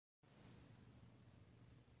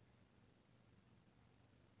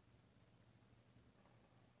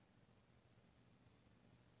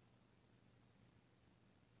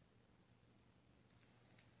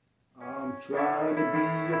trying to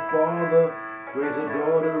be a father, raise a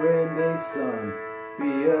daughter and a son,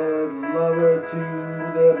 be a lover to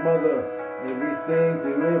their mother, everything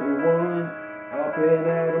to everyone, up and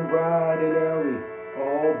at 'em bright and early,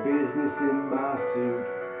 all business in my suit.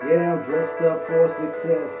 Yeah, I'm dressed up for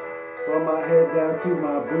success, from my head down to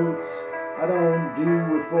my boots. I don't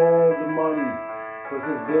do it for the money, 'cause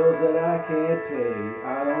there's bills that I can't pay.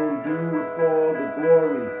 I don't do it for the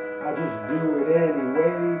glory, I just do it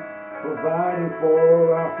anyway. Providing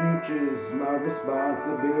for our futures, my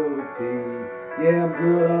responsibility. Yeah, I'm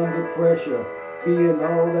good under pressure, being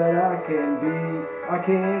all that I can be. I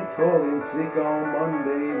can't call in sick on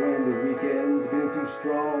Monday when the weekend's been too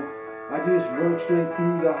strong. I just work straight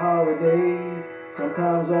through the holidays,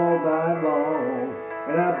 sometimes all night long.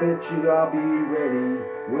 And I bet you I'll be ready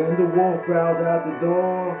when the wolf growls out the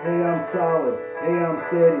door. Hey, I'm solid, hey, I'm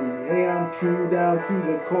steady, hey, I'm true down to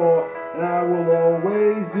the core. And I will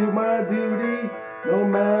always do my duty, no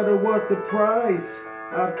matter what the price.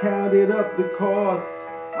 I've counted up the costs,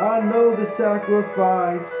 I know the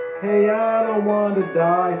sacrifice. Hey, I don't want to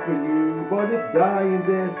die for you, but if dying's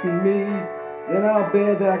asking me, then I'll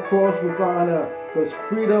bear that cross with honor, 'cause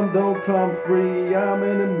freedom don't come free. I'm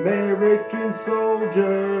an American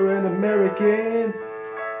soldier, an American.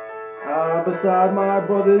 Beside my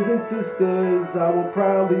brothers and sisters, I will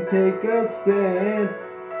proudly take a stand.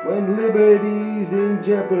 When liberty's in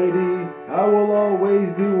jeopardy, I will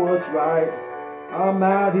always do what's right. I'm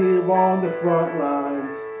out here on the front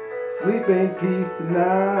lines, sleep in peace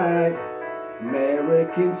tonight.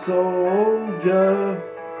 American soldier,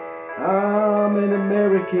 I'm an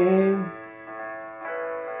American.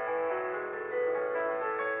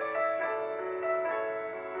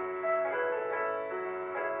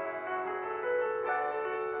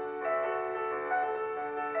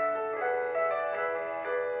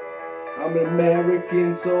 I'm an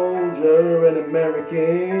American soldier, an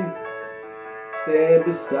American. Stand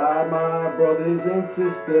beside my brothers and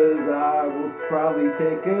sisters, I will probably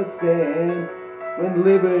take a stand. When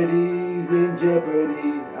liberty's in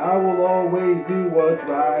jeopardy, I will always do what's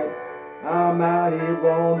right. I'm out here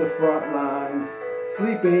on the front lines,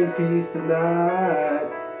 sleep in peace tonight.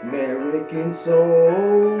 American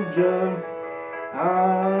soldier,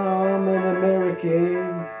 I'm an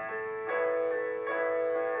American.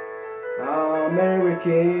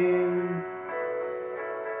 American,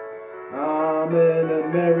 I'm an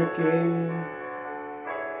American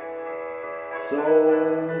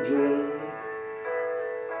soldier.